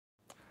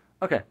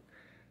Okay,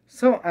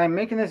 so I'm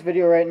making this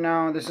video right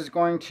now. This is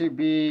going to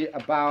be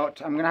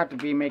about, I'm going to have to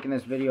be making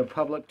this video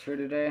public too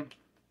today.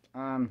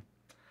 So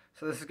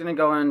this is going to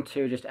go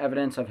into just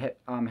evidence of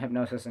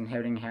hypnosis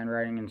inhibiting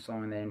handwriting and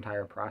slowing the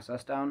entire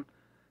process down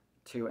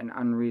to an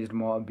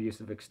unreasonable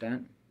abusive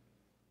extent.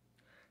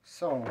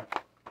 So,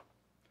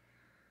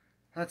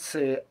 let's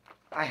see.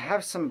 I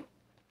have some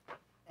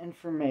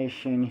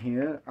information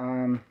here.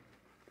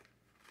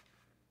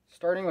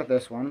 Starting with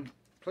this one,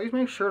 please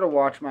make sure to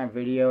watch my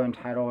video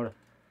entitled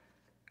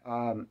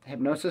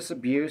Hypnosis,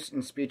 Abuse,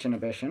 and Speech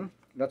Inhibition.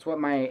 That's what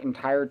my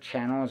entire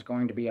channel is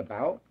going to be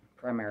about,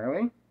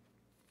 primarily.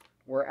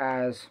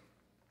 Whereas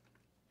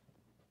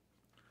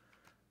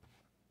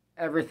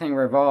everything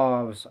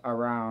revolves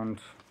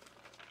around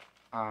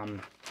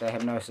the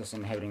hypnosis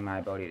inhibiting my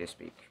ability to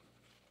speak.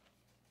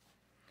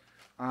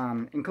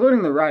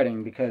 Including the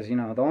writing, because, you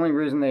know, the only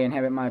reason they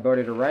inhibit my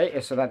ability to write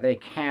is so that they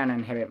can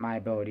inhibit my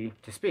ability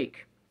to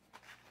speak.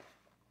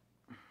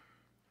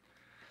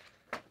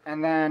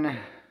 And then, I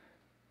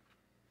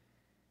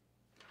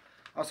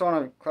also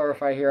want to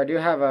clarify here, I do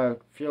have a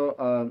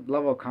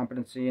level of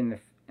competency in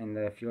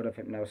the field of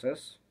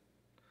hypnosis.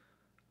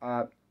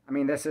 I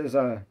mean, this is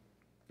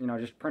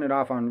just printed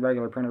off on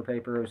regular printer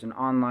paper. It was an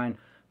online,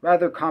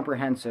 rather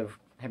comprehensive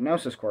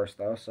hypnosis course,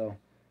 though, so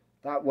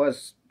that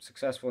was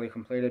successfully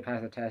completed,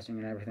 passed the testing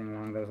and everything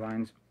along those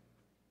lines,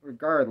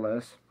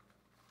 regardless.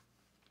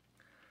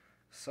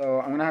 So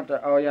I'm gonna have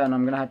to, and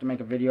I'm gonna have to make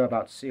a video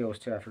about seals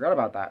too. I forgot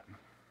about that.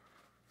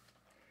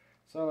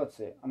 So let's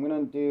see.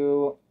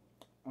 So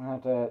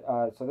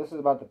this is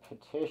about the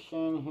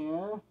petition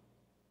here.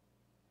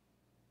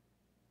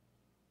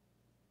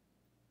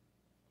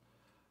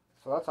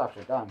 So that's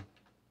actually done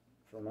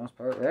for the most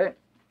part, right?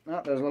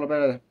 Oh, there's a little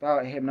bit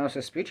about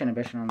hypnosis speech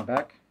inhibition on the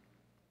back.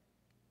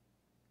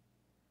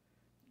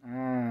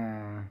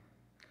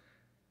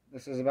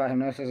 This is about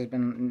hypnosis has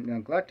been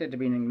neglected to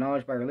be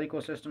acknowledged by our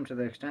legal system to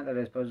the extent that it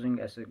is posing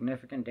a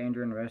significant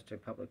danger and risk to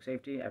public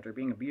safety. After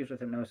being abused with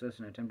hypnosis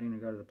and attempting to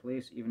go to the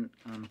police,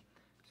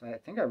 so I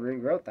think I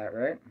rewrote that,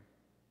 right?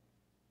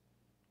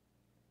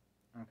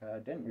 Okay, I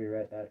didn't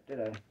rewrite that,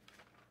 did I?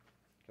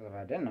 Because if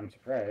I didn't, I'm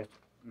surprised.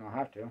 And I'll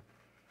have to.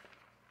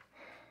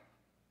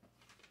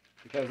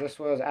 Because this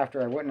was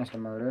after I witnessed a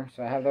murder.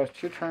 So I have those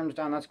two terms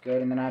down, that's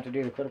good. And then I have to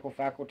do the critical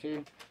factor.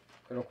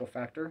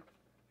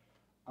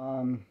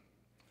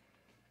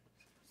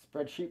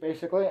 Spreadsheet,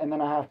 basically. And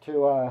then I have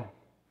to,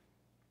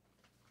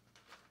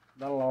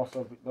 those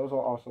will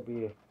also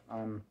be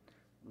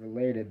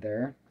related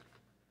there.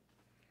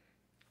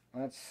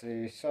 Let's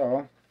see.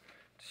 So,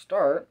 to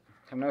start,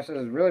 hypnosis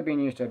is really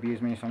being used to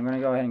abuse me, so I'm going to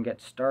go ahead and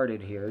get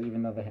started here,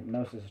 even though the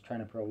hypnosis is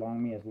trying to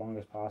prolong me as long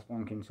as possible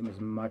and consume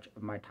as much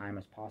of my time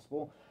as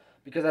possible,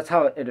 because that's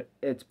how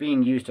it's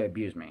being used to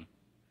abuse me.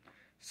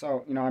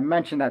 So, I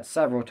mentioned that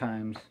several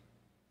times.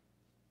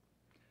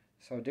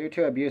 So, due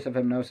to abuse of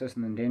hypnosis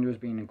and the dangers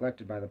being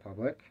neglected by the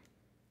public.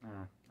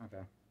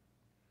 Okay.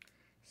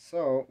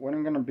 So, what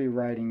I'm going to be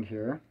writing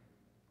here,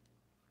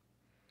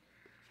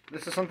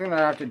 this is something that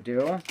I have to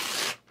do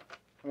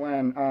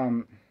when,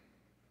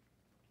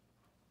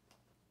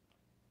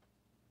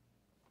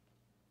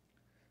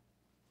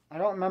 I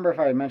don't remember if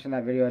I mentioned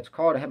that video. It's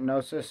called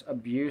Hypnosis,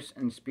 Abuse,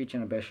 and Speech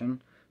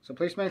Inhibition. So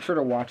please make sure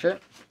to watch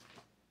it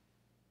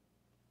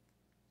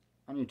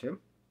on YouTube.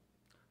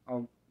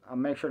 I'll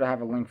make sure to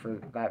have a link for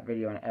that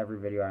video in every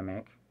video I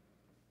make.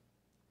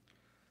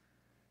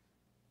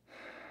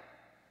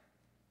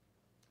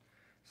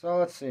 So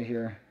let's see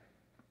here.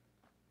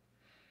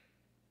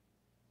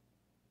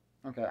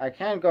 Okay, I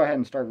can go ahead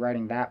and start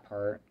writing that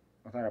part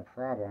without a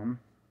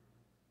problem.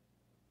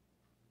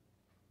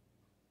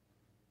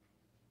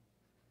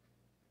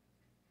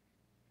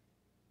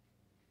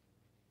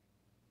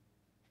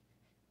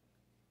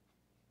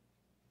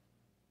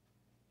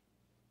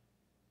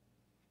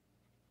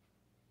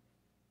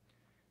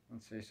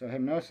 Let's see, so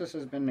hypnosis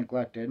has been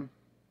neglected.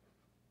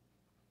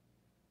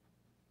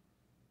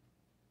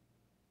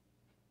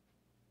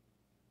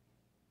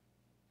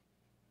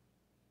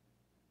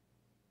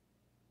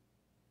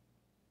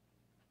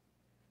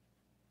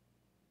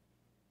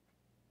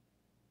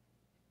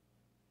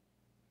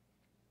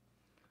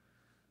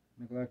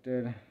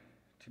 Neglected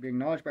to be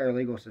acknowledged by our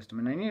legal system.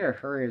 And I need to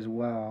hurry as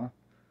well.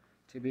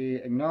 To be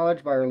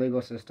acknowledged by our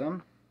legal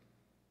system.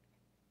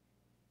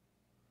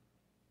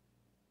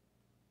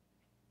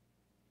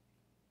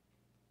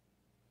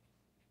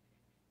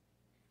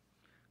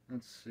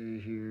 Let's see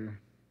here.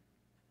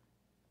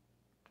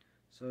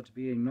 So to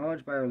be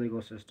acknowledged by our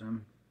legal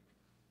system.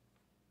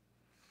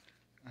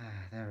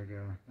 There we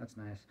go. That's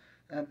nice.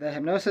 The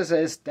hypnosis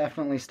is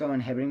definitely still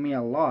inhibiting me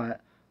a lot.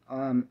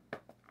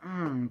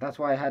 That's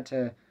why I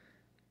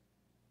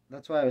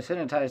was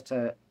hypnotized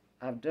to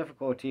have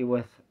difficulty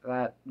with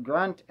that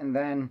grunt and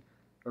then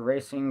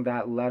erasing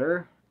that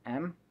letter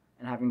M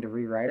and having to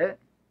rewrite it.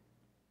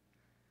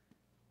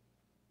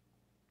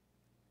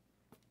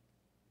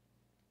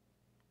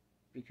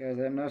 Because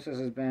hypnosis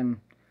has been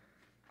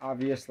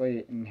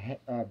obviously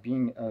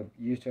being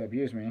used to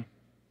abuse me.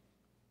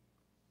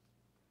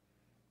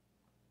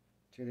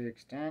 to the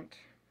extent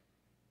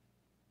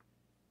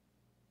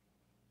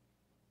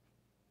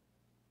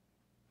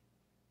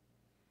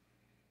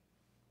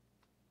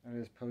that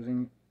is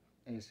posing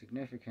a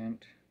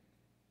significant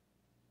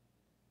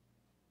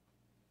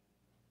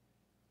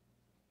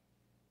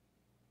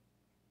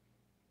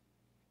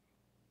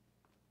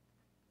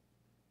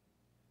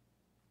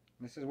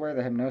this is where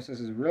the hypnosis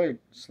is really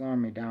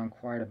slowing me down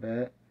quite a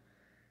bit.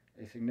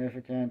 A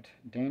significant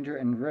danger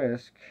and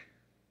risk.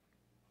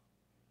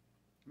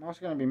 I'm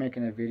also going to be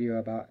making a video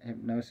about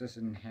hypnosis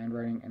and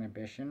handwriting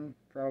inhibition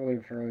probably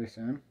fairly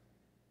soon.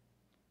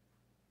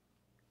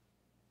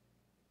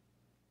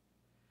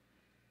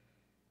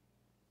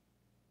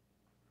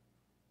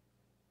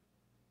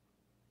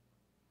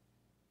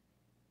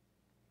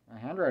 My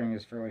handwriting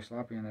is fairly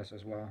sloppy in this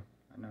as well,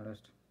 I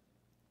noticed.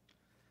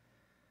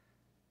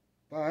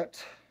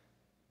 But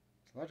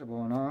it's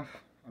legible enough.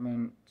 I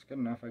mean, it's good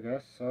enough, I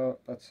guess. So,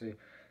 let's see.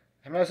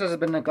 Hypnosis has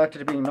been neglected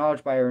to be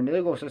acknowledged by our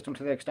legal system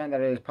to the extent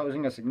that it is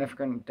posing a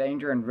significant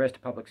danger and risk to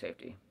public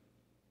safety.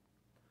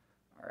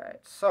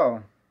 Alright,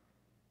 so,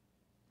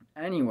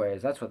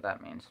 anyways, that's what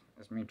that means.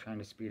 It's me trying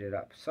to speed it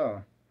up.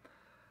 So,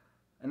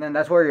 and then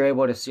that's where you're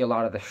able to see a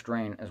lot of the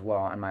strain as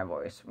well in my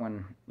voice.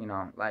 When, you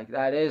know, like,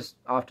 that is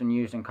often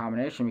used in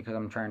combination because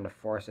I'm trying to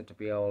force it to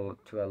be able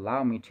to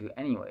allow me to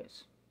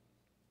anyways.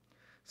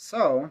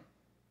 So,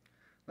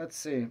 let's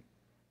see.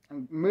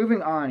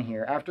 Moving on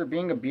here. After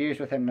being abused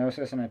with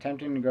hypnosis and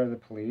attempting to go to the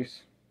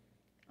police.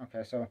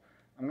 Okay, so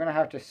I'm going to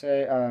have to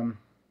say,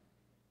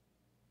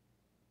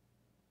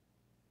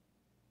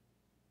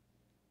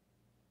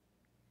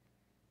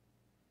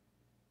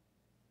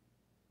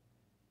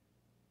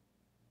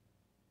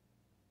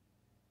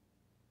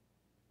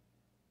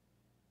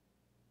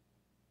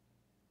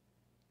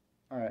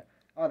 alright.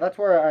 Oh, that's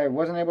where I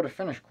wasn't able to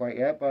finish quite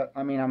yet, but,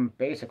 I mean, I'm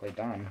basically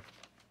done.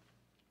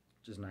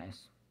 Which is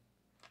nice.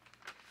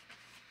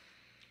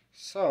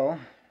 So,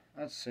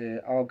 let's see.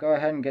 I'll go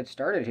ahead and get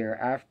started here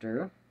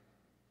after.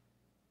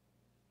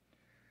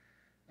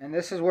 And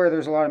this is where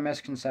there's a lot of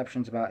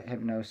misconceptions about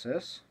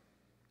hypnosis.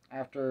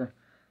 After,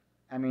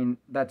 I mean,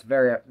 that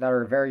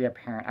are very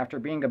apparent. After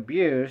being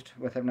abused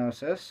with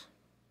hypnosis,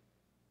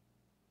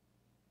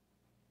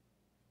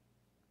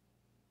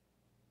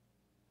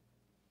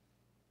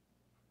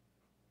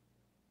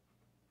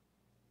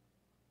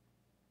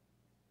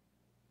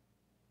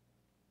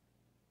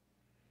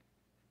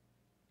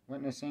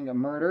 witnessing a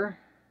murder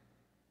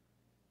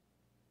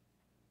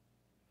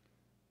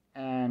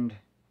and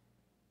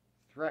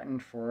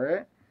threatened for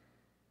it.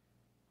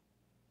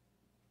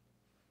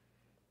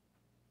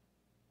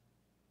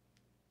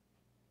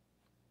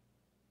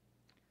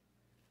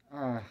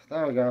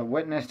 There we go.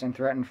 Witnessed and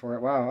threatened for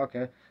it. Wow,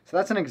 okay. So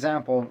that's an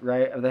example,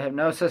 right, of the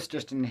hypnosis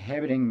just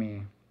inhibiting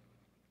me.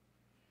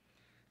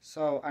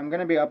 So I'm going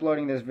to be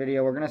uploading this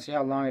video. We're going to see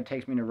how long it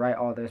takes me to write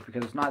all this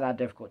because it's not that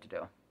difficult to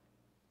do.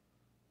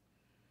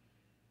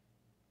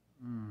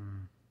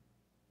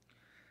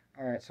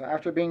 Alright, so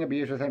after being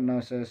abused with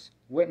hypnosis,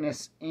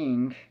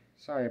 witnessing,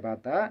 sorry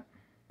about that,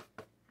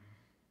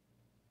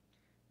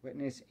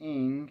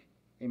 witnessing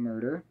a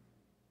murder,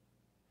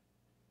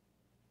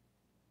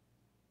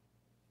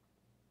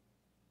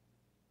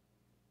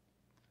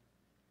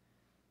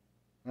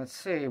 let's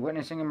see,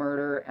 witnessing a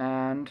murder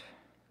and,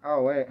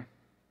 oh wait,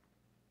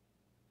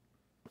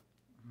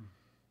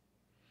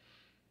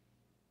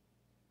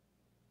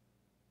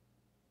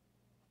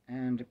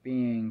 and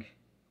being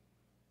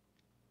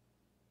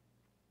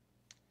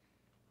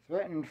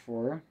threatened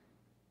for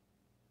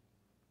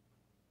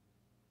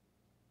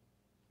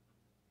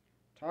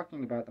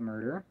talking about the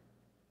murder.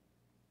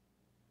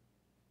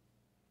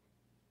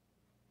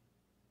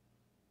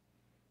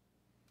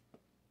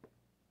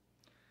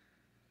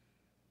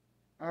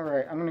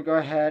 Alright, I'm going to go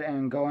ahead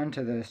and go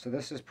into this. So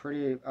this is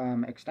pretty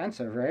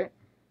extensive, right?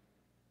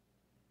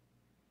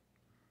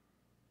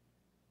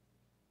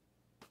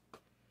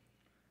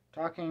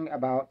 Talking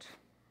about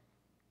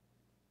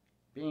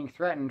being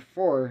threatened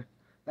for,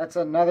 that's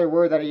another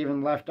word that I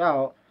even left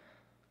out.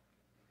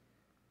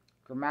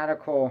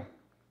 Grammatical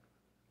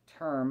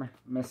term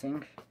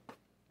missing.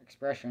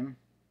 Expression.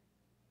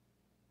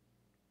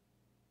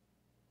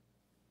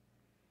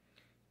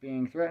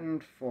 Being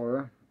threatened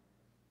for,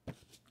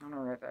 I'm going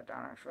to write that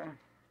down actually.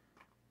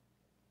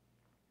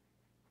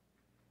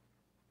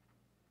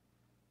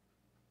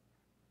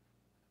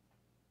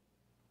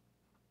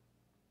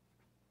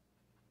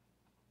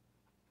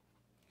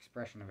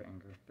 Expression of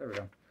anger. There we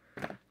go.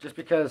 Just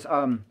because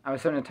I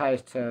was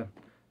hypnotized to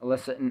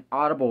elicit an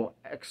audible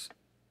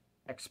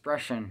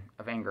expression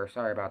of anger.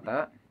 Sorry about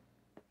that.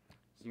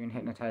 So you're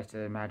hypnotized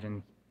to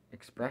imagine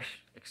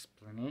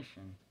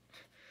explanation.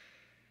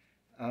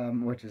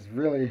 Which is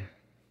really,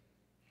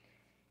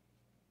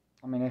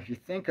 I mean, if you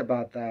think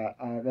about that,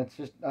 that's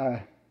just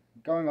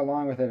going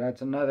along with it.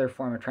 That's another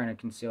form of trying to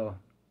conceal,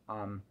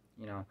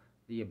 you know,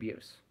 the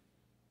abuse.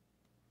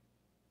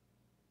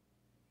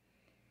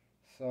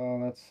 So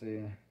let's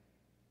see.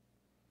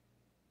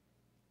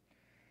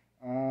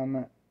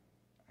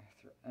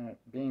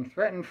 Being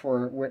threatened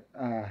for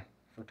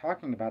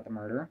talking about the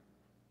murder.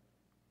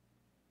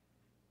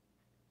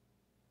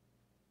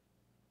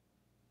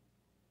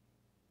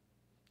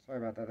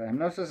 Sorry about that. The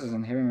hypnosis is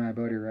inhibiting my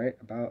ability to write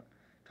about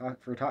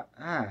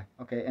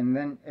okay. And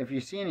then if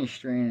you see any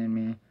strain in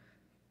me,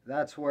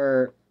 that's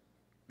where,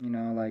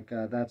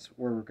 that's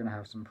where we're gonna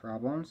have some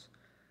problems.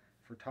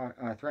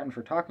 Threatened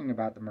for talking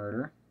about the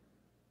murder,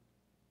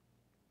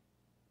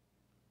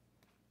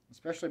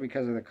 especially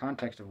because of the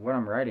context of what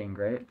I'm writing,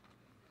 right?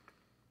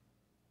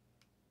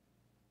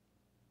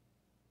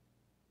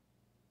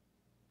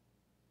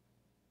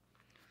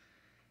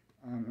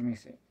 Let me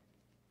see.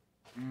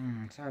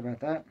 Sorry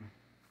about that.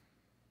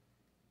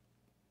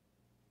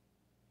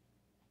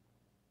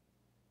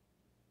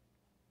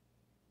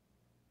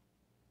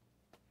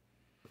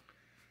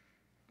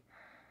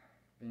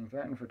 Being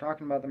threatened for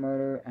talking about the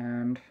murder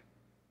and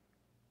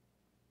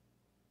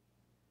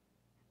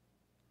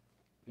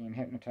being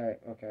hypnotized.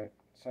 Okay,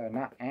 so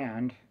not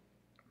and.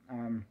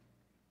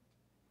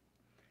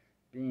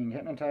 Being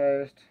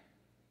hypnotized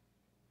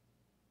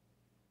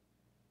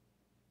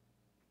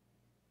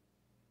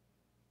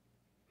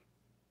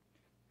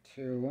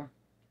to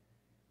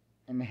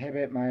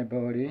inhibit my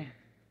ability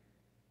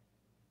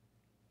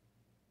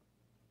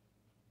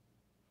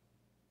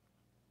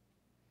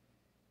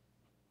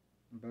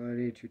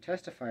to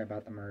testify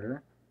about the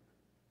murder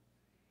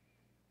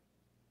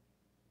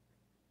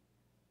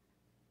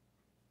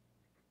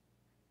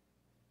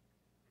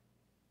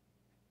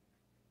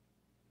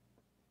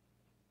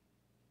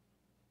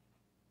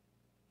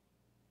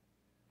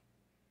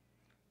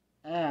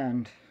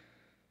and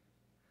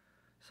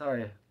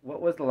sorry,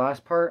 what was the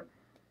last part?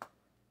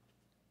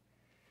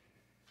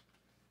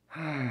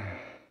 Yeah,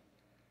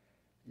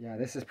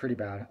 this is pretty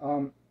bad.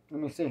 Let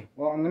me see.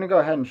 Well, I'm gonna go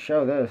ahead and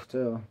show this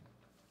too.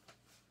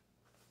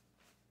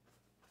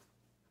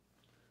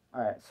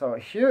 Alright, so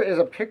here is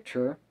a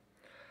picture.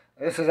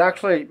 This is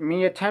actually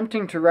me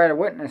attempting to write a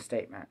witness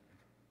statement.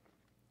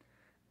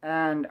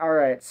 And,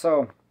 alright,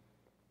 so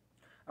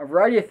a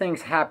variety of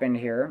things happened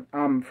here.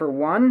 For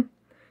one,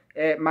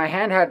 my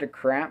hand had to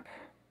cramp,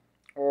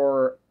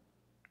 or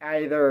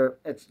either,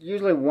 it's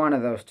usually one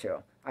of those two.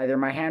 Either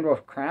my hand will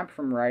cramp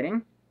from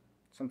writing,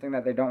 something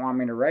that they don't want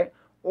me to write,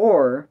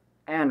 or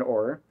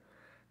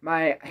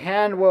my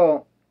hand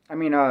will,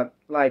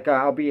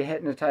 I'll be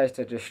hypnotized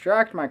to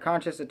distract my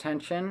conscious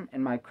attention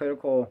and my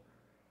critical,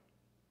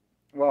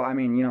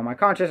 my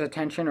conscious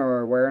attention or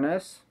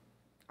awareness.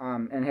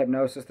 In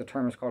hypnosis, the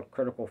term is called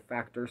critical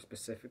factor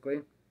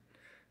specifically,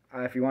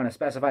 if you want to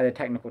specify the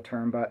technical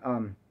term. But,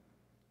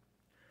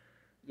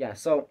 yeah,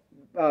 so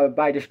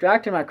by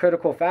distracting my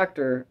critical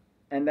factor,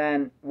 and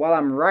then while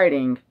I'm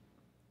writing,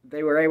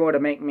 they were able to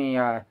make me,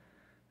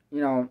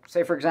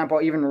 say for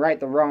example, even write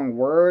the wrong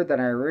word that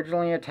I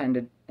originally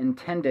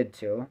intended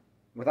to,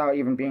 without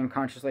even being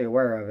consciously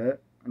aware of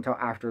it until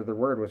after the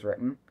word was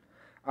written.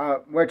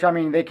 Which,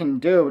 they can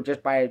do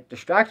just by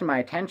distracting my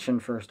attention,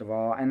 first of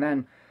all. And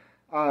then,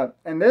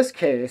 in this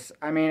case,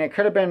 it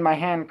could have been my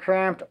hand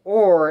cramped,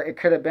 or it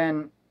could have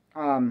been,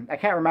 I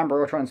can't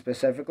remember which one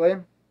specifically.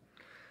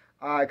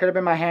 It could have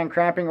been my hand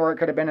cramping, or it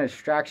could have been a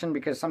distraction,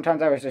 because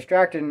sometimes I was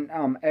distracted.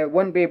 And, it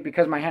wouldn't be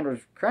because my hand was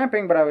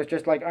cramping, but I was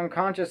just,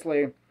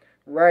 unconsciously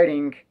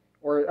writing,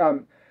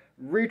 or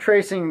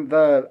retracing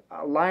the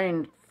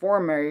line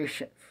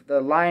formation, the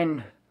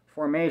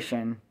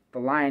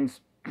lines,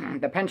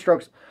 the pen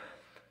strokes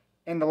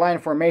in the line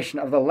formation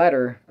of the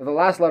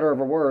last letter of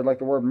a word, like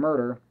the word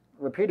murder,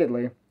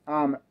 repeatedly,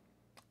 while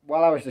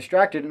I was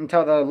distracted,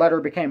 until the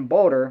letter became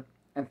bolder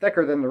and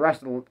thicker than the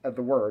rest of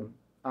the word,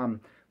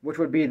 which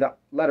would be the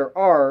letter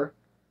R,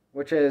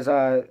 which is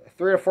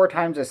 3 to 4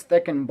 times as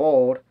thick and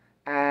bold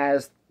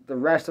as the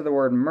rest of the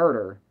word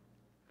murder.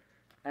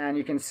 And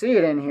you can see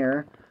it in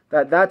here,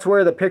 that's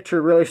where the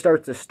picture really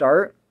starts to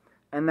start.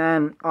 And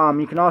then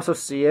you can also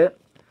see it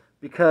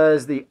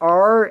because the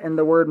R in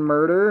the word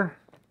murder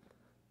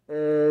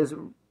is,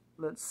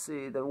 let's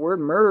see, the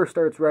word murder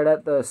starts right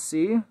at the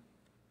C,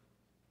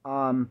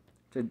 to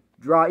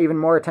draw even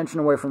more attention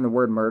away from the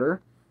word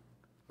murder,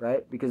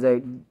 right? Because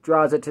it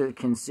draws it to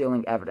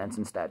concealing evidence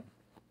instead,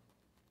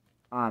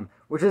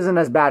 which isn't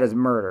as bad as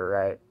murder,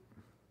 right?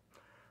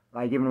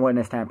 Like, even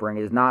witness tampering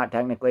is not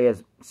technically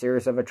as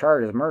serious of a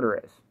charge as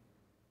murder is.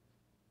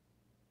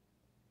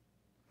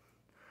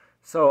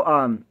 So,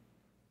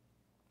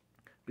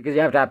 because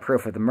you have to have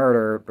proof of the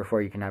murder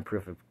before you can have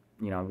proof of,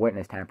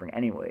 witness tampering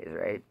anyways,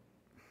 right?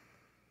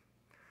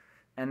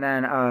 And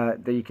then,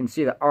 you can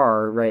see the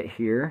R right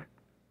here,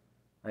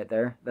 right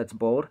there, that's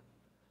bold.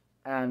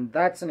 And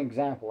that's an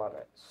example of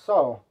it.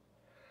 So,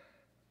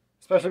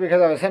 especially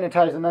because I was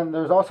hypnotized, and then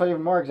there's also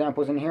even more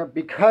examples in here,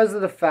 because of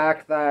the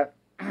fact that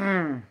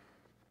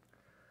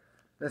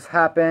this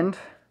happened.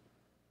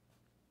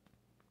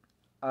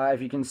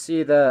 If you can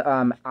see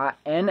the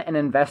N and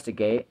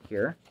investigate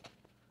here,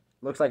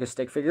 looks like a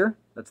stick figure.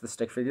 That's the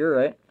stick figure,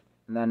 right?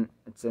 And then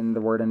it's in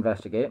the word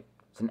investigate.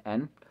 It's an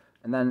N.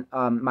 And then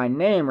my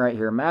name right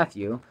here,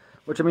 Matthew,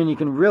 which, you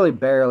can really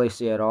barely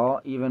see at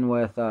all, even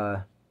with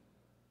the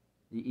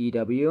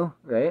EW,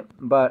 right?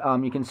 But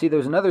you can see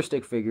there's another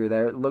stick figure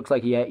there. It looks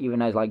like he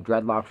even has,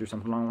 dreadlocks or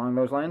something along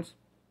those lines.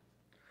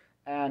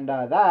 And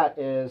that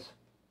is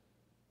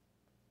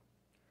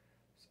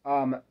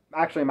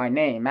actually my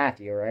name,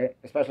 Matthew, right?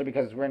 Especially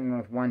because it's written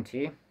with one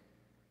T.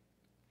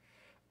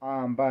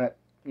 But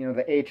you know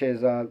the H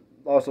is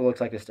also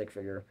looks like a stick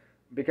figure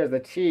because the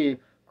T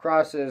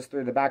crosses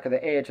through the back of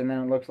the H, and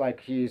then it looks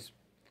like he's.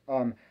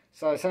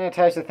 So I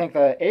sanitized to think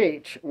the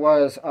H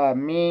was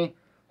me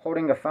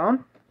holding a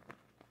phone,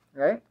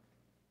 right?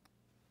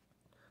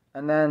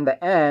 And then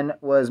the N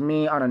was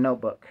me on a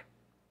notebook,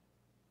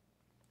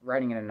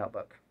 writing in a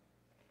notebook.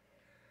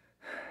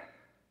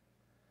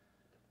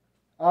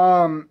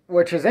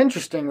 Which is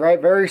interesting,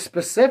 right? Very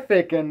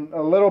specific and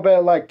a little bit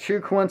like too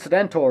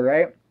coincidental,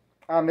 right?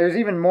 There's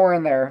even more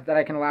in there that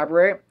I can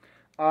elaborate.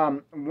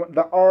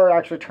 The R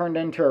actually turned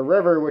into a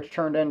river, which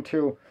turned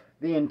into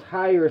the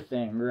entire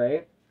thing,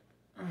 right?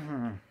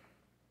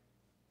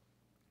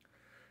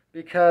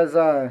 Because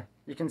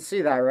you can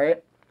see that,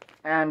 right?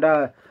 And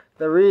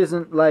the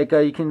reason, like,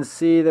 you can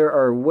see there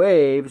are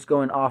waves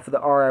going off of the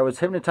R. I was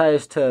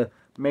hypnotized to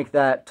make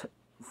that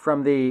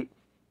from the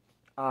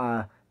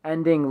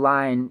ending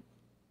line,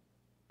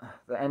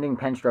 the ending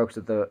pen strokes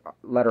of the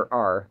letter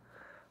R.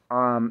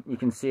 You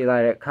can see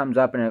that it comes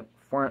up and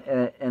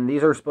and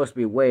these are supposed to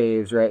be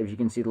waves, right? If you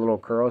can see the little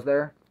curls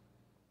there.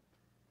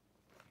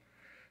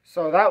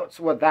 So that's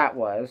what that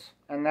was.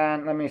 And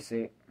then, let me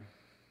see.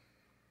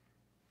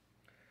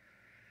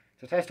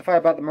 To testify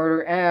about the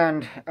murder,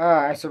 and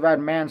I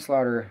survived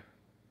manslaughter.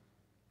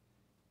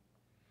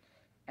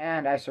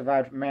 And I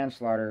survived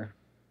manslaughter.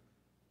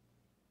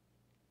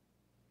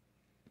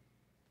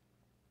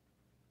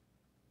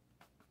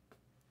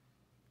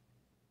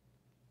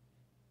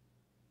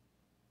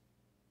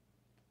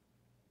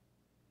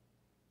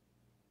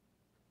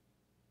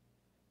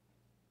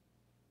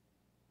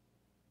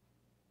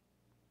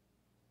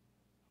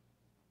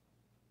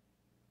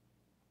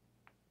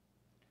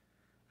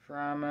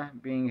 From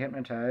being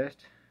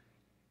hypnotized.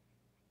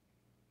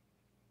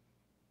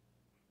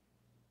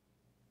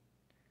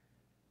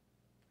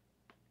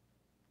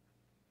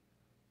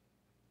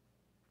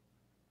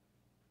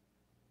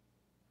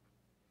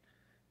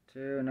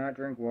 To not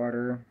drink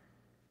water.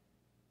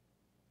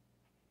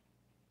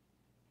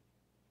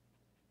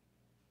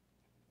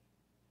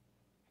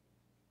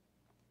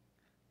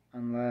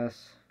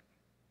 Unless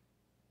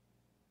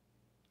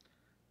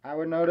I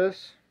would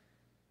notice.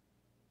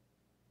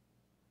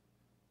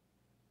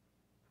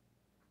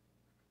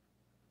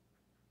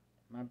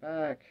 My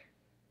back.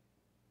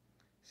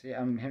 See,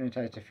 I'm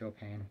hypnotized to feel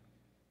pain.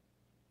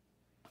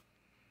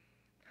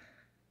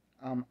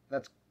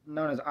 That's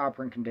known as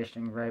operant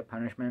conditioning, right?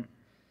 Punishment.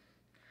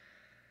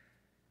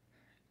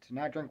 To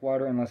not drink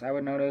water unless I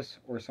would notice,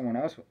 or someone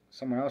else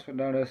would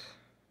notice,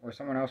 or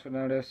someone else would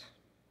notice.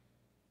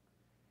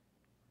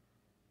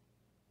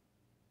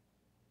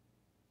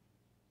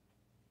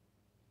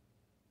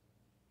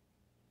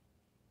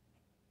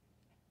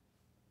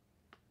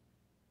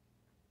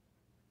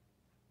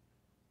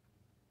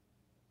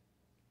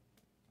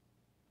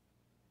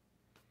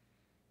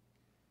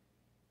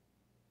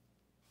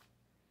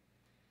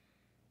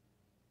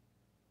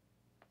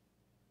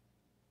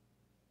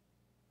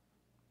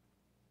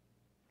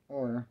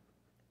 Or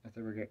if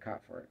they would get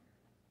caught for it.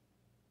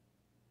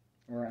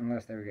 Or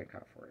unless they would get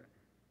caught for it.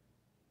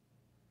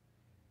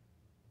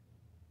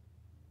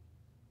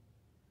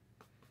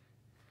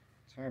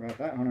 Sorry about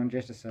that. Hold on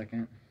just a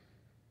second.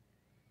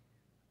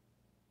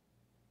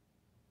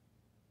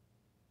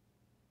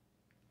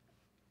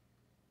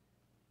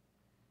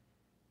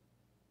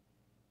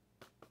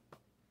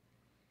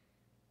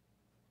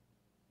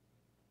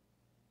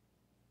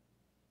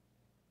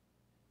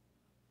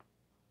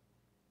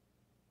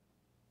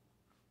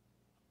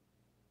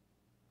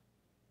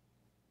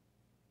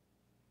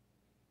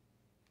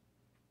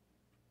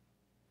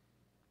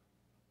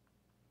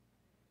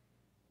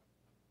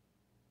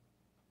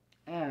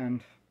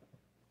 And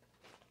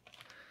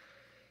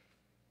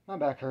my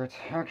back hurts.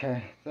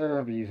 Okay, they're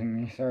abusing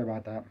me. Sorry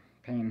about that.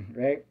 Pain,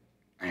 right?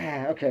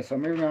 Okay, so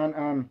moving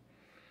on.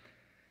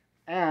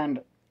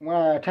 And when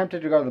I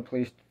attempted to go to the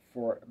police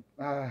for...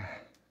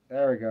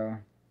 there we go.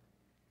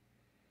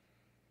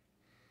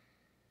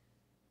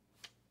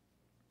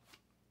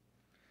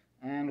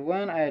 And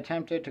when I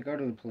attempted to go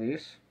to the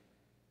police...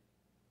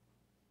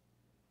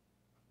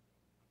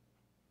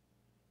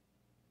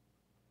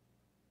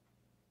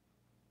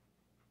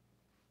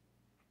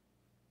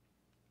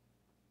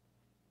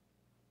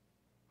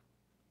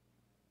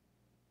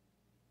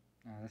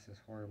 Oh, this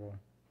is horrible.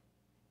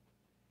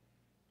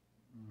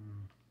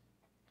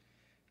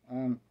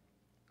 And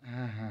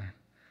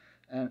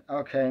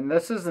okay, and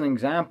this is an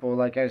example.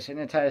 Like, I was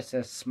hypnotized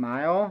to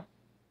smile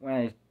when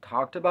I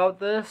talked about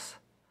this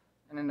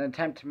in an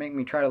attempt to make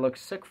me try to look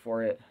sick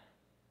for it.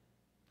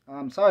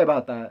 Sorry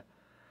about that.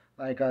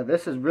 Like,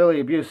 this is really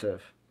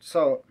abusive.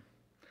 So,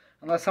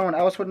 unless someone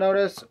else would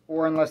notice,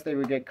 or unless they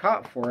would get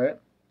caught for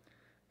it,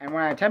 and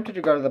when I attempted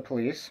to go to the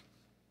police,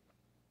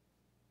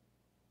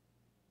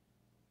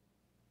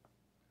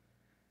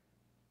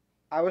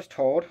 I was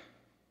told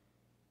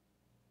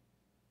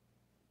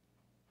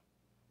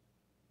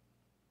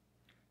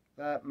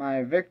that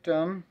my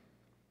victim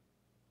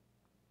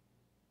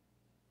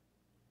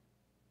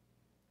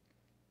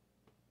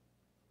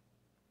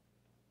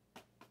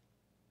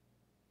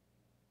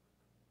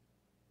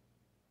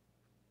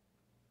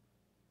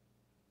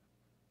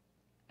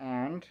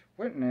and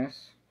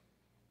witness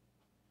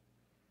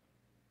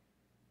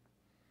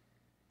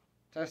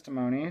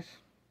testimonies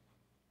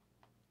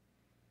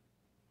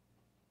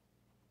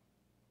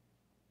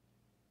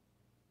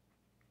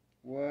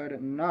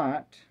would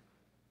not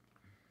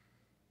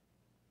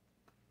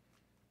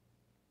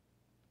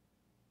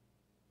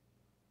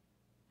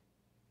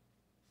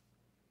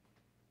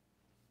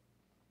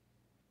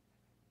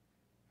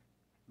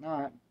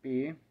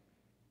be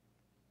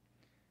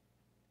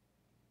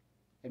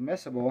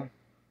admissible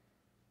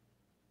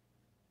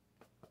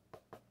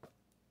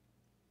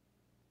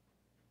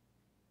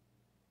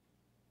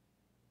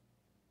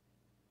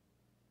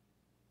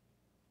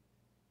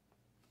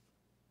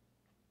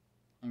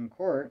in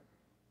court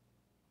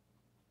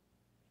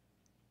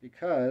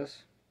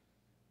because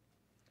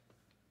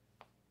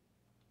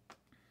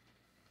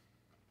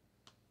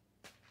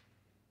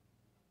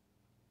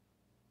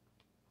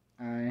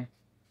I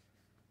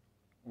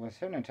was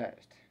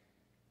hypnotized.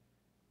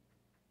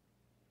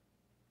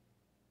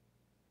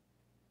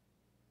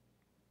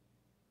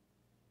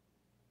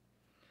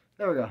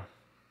 There we go.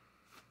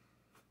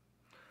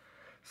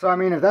 So, I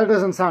mean, if that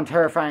doesn't sound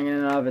terrifying in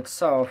and of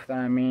itself, then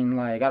I mean,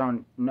 like, I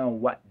don't know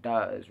what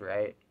does,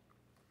 right?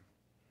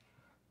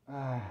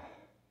 Because,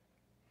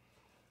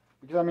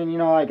 I mean, you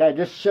know, like, I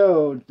just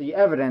showed the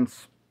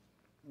evidence,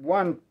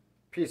 one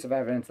piece of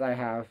evidence that I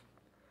have,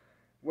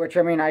 which,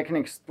 I mean, I can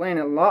explain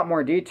in a lot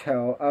more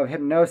detail of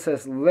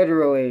hypnosis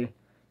literally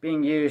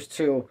being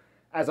used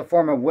as a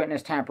form of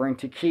witness tampering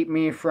to keep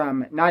me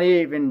from not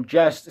even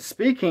just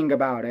speaking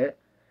about it,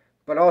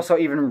 but also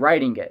even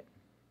writing it.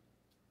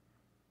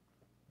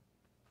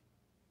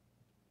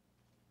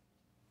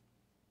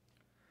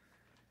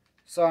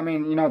 So, I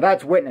mean, you know,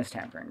 that's witness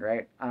tampering,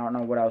 right? I don't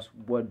know what else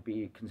would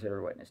be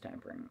considered witness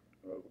tampering,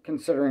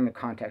 considering the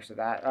context of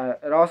that.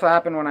 It also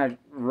happened when I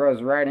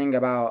was writing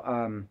about,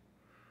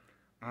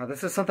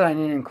 this is something I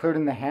need to include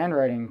in the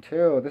handwriting,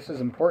 too. This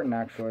is important,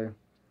 actually.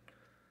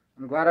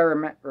 I'm glad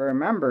I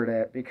remembered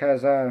it,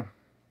 because,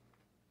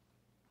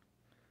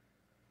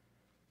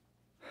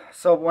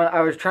 so when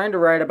I was trying to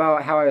write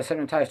about how I was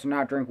hypnotized to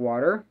not drink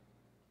water,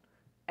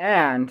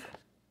 and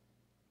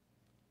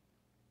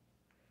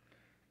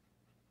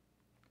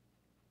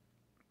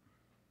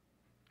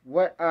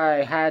what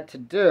I had to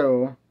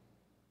do,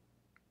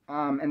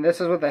 and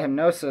this is with the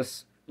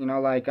hypnosis, you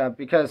know, like,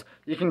 because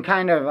you can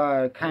kind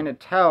of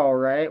tell,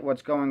 right,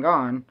 what's going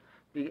on,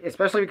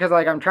 especially because,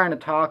 like, I'm trying to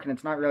talk, and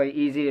it's not really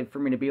easy for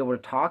me to be able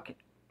to talk,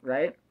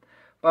 right?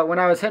 But when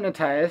I was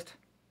hypnotized,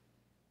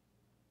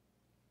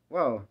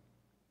 whoa,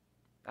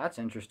 that's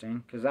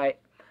interesting, because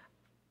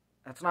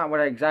that's not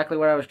exactly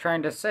what I was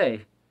trying to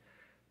say,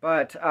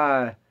 but,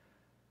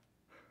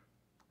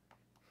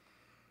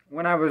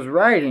 when I was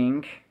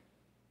writing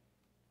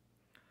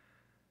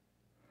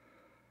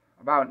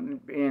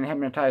about being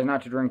hypnotized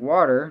not to drink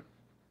water,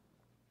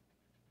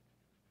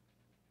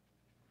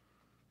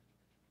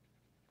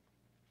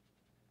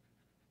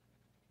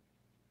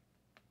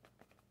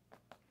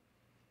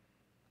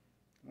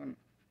 when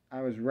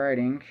I was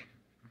writing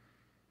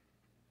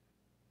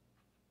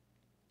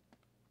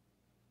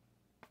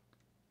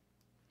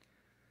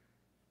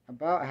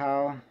about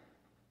how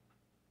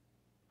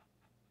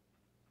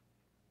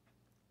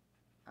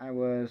I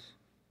was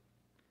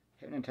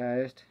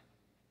hypnotized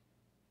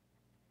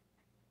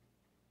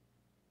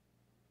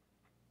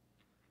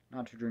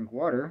not to drink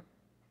water,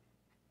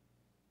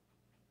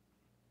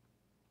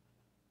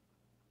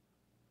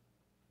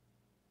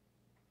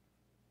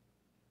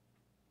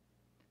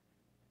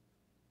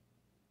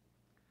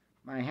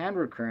 my hand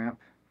would cramp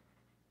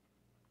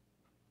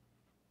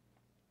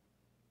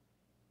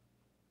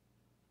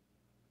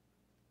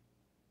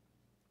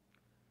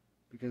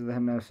because of the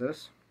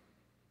hypnosis.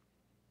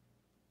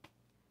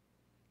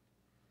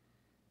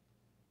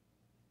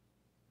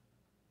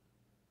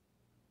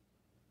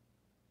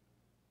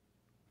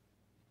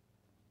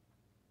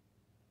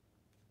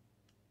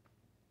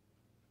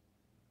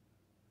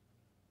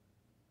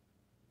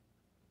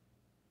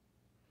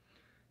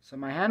 So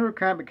my hand would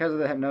cramp because of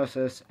the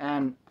hypnosis,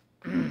 and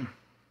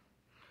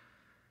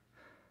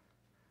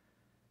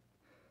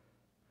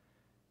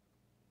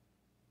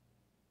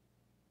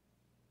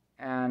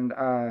and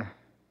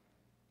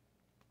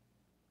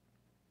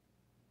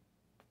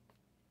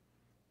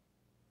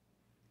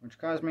which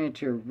caused me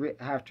to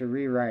have to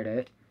rewrite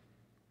it.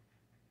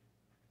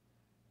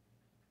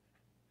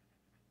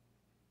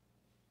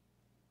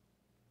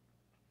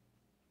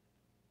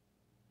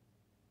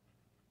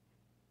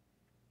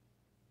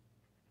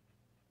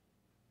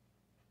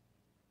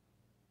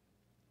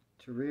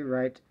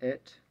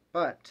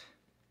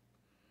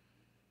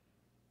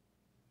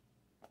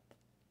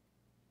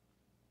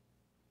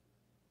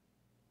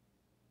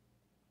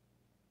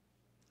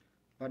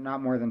 But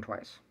not more than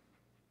twice.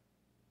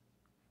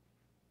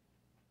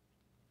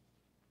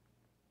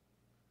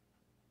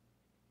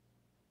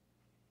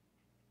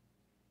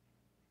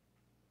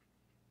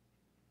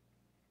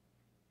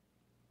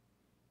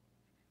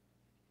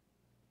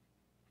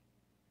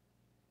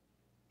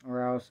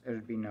 Or else it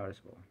would be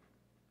noticeable.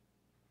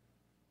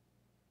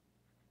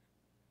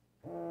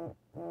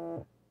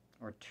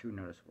 or too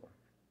noticeable.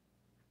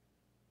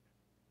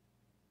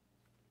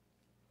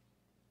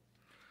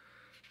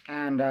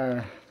 And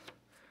that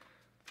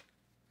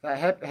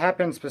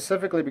happened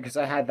specifically because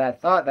I had that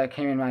thought that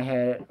came in my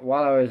head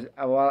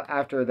while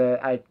after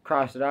I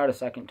crossed it out a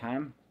second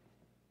time.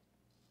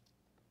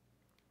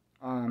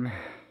 So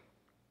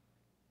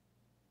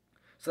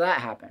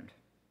that happened.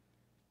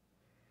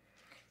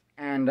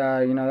 And,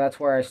 you know, that's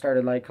where I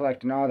started, like,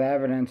 collecting all the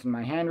evidence in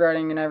my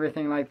handwriting and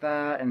everything like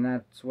that. And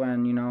that's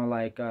when, you know,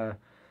 like,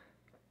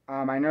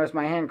 I noticed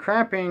my hand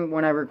cramping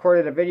when I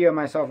recorded a video of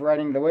myself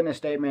writing the witness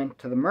statement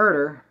to the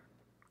murder.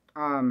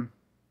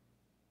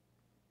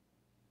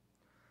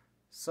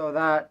 So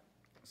that,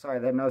 sorry,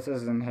 the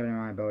hypnosis is inhibiting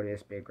my ability to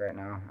speak right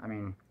now. I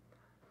mean,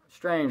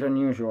 strange,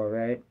 unusual,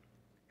 right?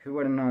 Who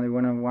wouldn't know? They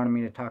wouldn't have wanted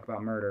me to talk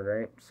about murder,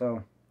 right?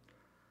 So,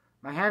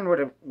 my hand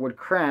would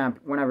cramp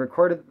when I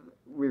recorded.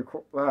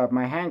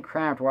 My hand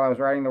cramped while I was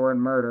writing the word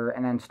murder,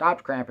 and then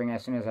stopped cramping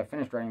as soon as I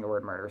finished writing the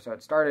word murder. So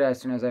it started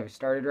as soon as I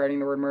started writing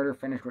the word murder,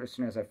 finished as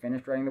soon as I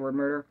finished writing the word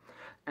murder,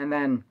 and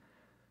then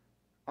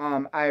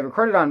I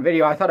recorded on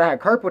video. I thought I had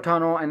carpal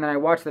tunnel, and then I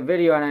watched the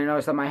video, and I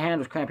noticed that my hand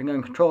was cramping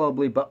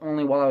uncontrollably, but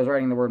only while I was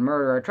writing the word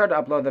murder. I tried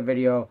to upload the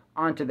video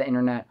onto the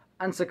internet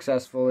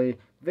unsuccessfully.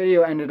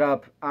 Video ended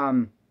up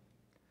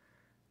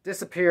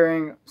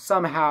disappearing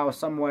somehow,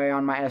 some way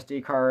on my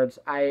SD cards.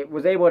 I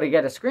was able to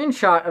get a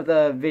screenshot of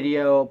the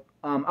video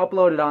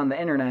uploaded on the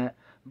internet,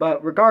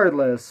 but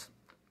regardless,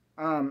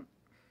 that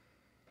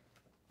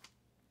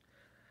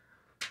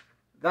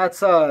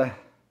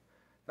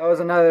was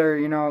another,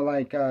 you know,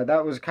 like,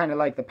 that was kind of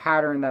like the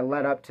pattern that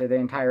led up to the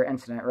entire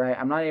incident, right?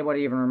 I'm not able to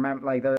even remember, like,